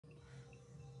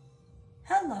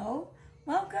Hello,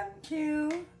 welcome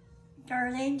to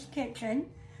Darlene's Kitchen.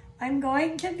 I'm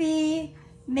going to be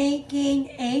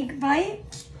making egg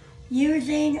bites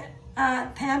using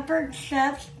Pampered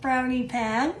Chef's brownie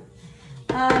pan.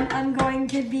 I'm going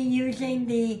to be using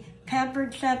the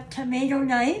Pampered Chef tomato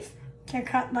knife to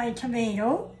cut my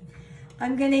tomato.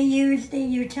 I'm going to use the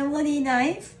utility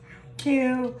knife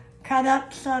to cut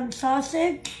up some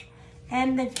sausage,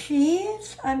 and the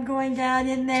cheese I'm going to add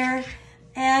in there,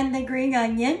 and the green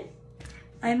onion.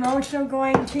 I'm also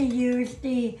going to use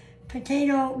the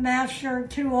potato masher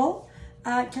tool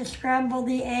to scramble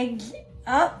the eggs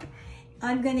up.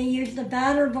 I'm going to use the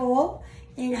batter bowl.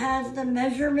 It has the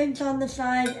measurements on the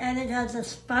side and it has a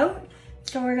spout,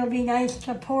 so it'll be nice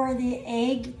to pour the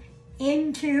egg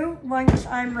into once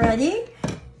I'm ready.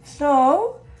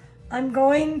 So I'm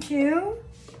going to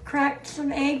crack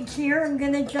some eggs here.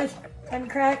 I'm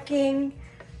cracking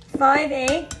 5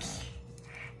 eggs.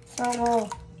 So we'll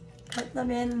put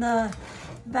them in the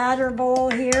batter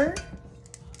bowl here.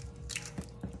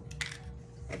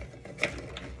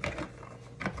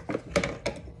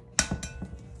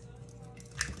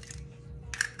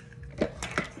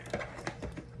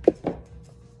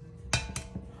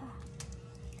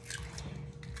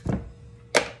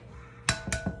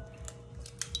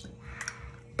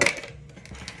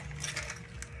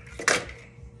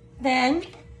 Then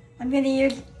I'm going to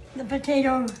use the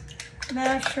potato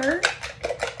masher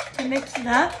to mix it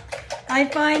up. I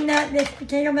find that this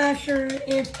potato masher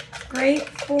is great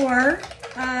for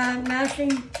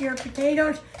mashing your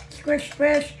potatoes, squish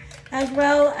squish, as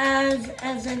well as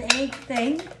an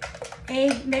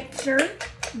egg mixer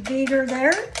beater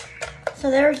there.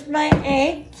 So there's my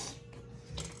eggs.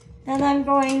 Then I'm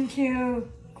going to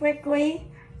quickly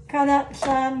cut up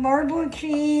some marble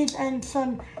cheese and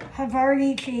some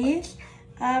havarti cheese.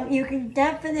 You can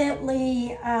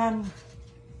definitely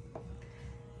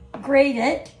grate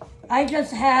it. I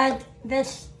just had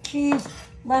this cheese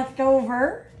left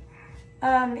over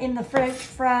in the fridge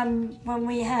from when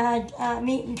we had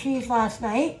meat and cheese last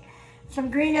night. Some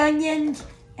green onions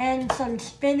and some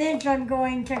spinach I'm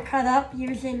going to cut up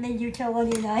using the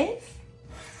utility knife.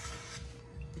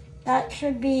 That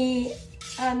should be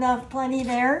enough, plenty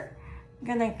there. I'm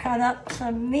gonna cut up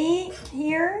some meat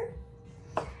here.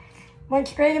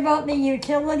 What's great about the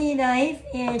utility knife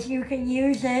is you can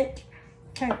use it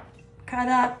to cut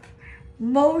up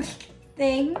most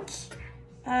things.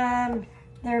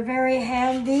 They're very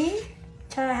handy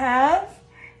to have.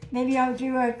 Maybe I'll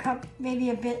do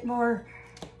maybe a bit more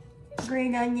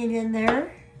green onion in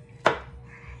there.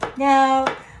 Now,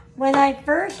 when I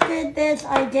first did this,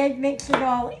 I did mix it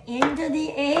all into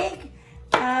the egg,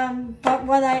 but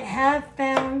what I have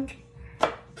found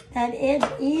that is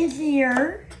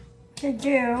easier to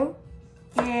do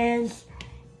is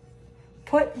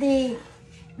put the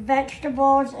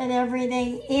vegetables and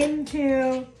everything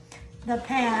into the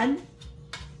pan.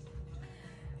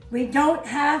 We don't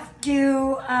have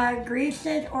to grease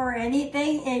it or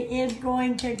anything. It is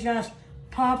going to just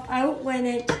pop out when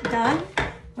it's done,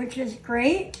 which is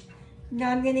great.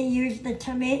 Now I'm going to use the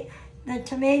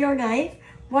tomato knife.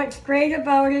 What's great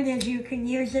about it is you can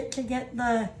use it to get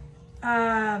the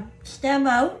stem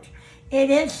out. It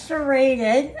is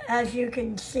serrated, as you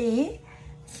can see,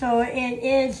 so it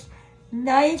is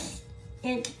nice.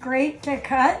 It's great to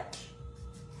cut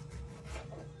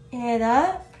it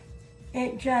up.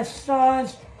 It just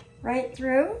saws right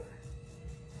through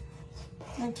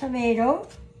the tomato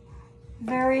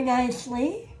very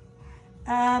nicely.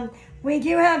 We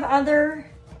do have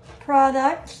other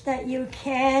products that you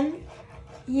can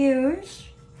use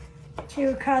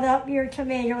to cut up your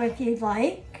tomato if you'd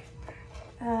like.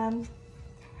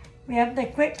 We have the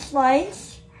quick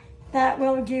slice that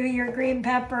will do your green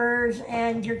peppers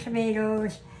and your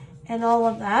tomatoes and all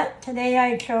of that. Today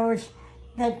I chose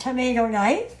the tomato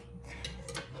knife.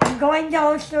 I'm going to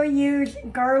also use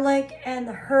garlic and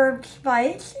herb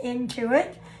spice into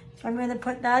it. So I'm going to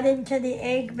put that into the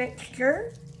egg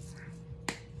mixture.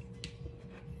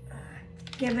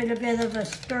 Give it a bit of a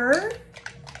stir.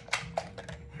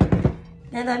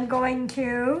 Then I'm going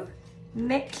to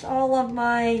mix all of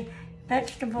my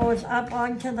vegetables up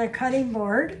onto the cutting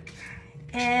board.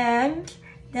 And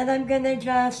then I'm going to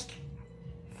just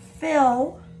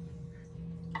fill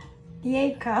the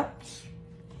 8 cups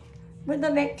with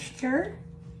a mixture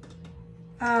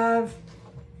of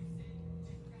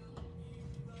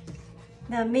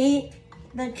the meat,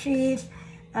 the cheese,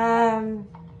 the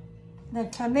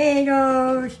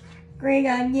tomatoes, green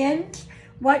onions.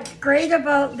 What's great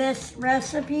about this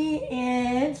recipe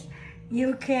is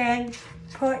you can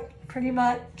put pretty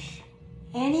much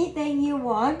anything you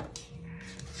want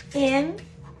in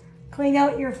clean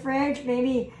out your fridge.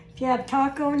 Maybe if you have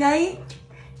taco night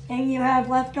and you have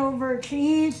leftover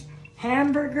cheese,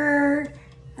 hamburger,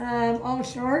 all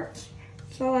sorts.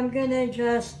 So I'm gonna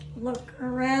just look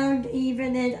around,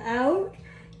 even it out,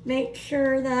 make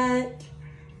sure that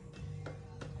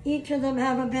each of them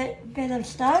have a bit of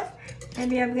stuff.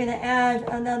 Maybe I'm gonna add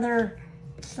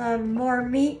some more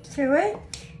meat to it,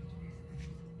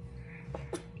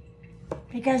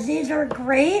 because these are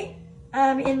great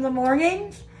in the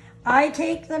mornings. I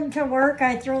take them to work,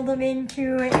 I throw them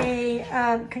into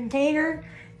a container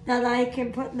that I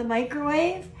can put in the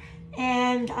microwave,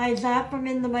 and I zap them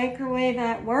in the microwave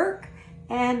at work,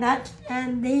 and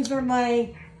these are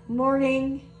my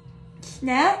morning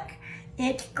snack.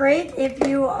 It's great if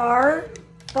you are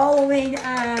following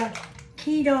a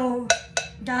keto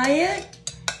diet.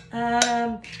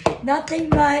 Nothing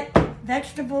but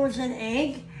vegetables and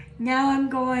egg. Now I'm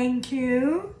going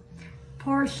to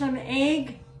pour some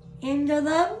egg into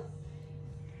them,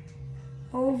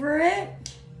 over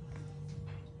it.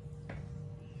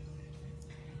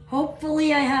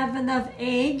 Hopefully I have enough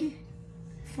egg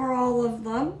for all of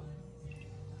them.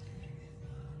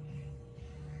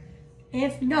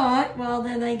 If not, well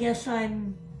then I guess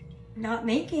I'm not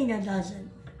making a dozen.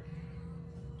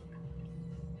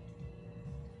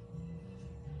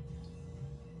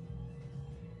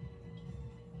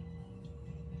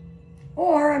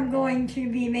 Or I'm going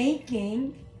to be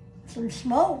making some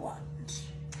small ones.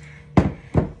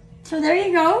 So there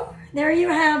you go. There you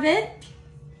have it.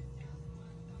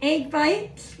 Egg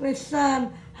bites with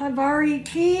some havarti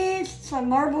cheese, some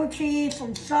marble cheese,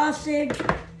 some sausage,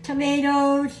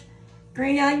 tomatoes,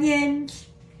 green onions,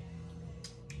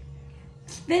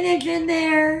 spinach in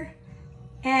there,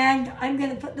 and I'm going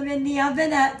to put them in the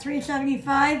oven at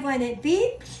 375 when it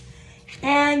beeps.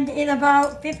 And in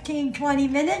about 15-20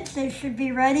 minutes, they should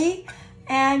be ready.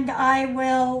 And I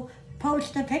will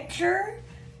post a picture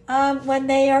when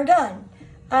they are done.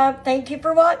 Thank you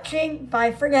for watching.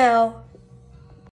 Bye for now.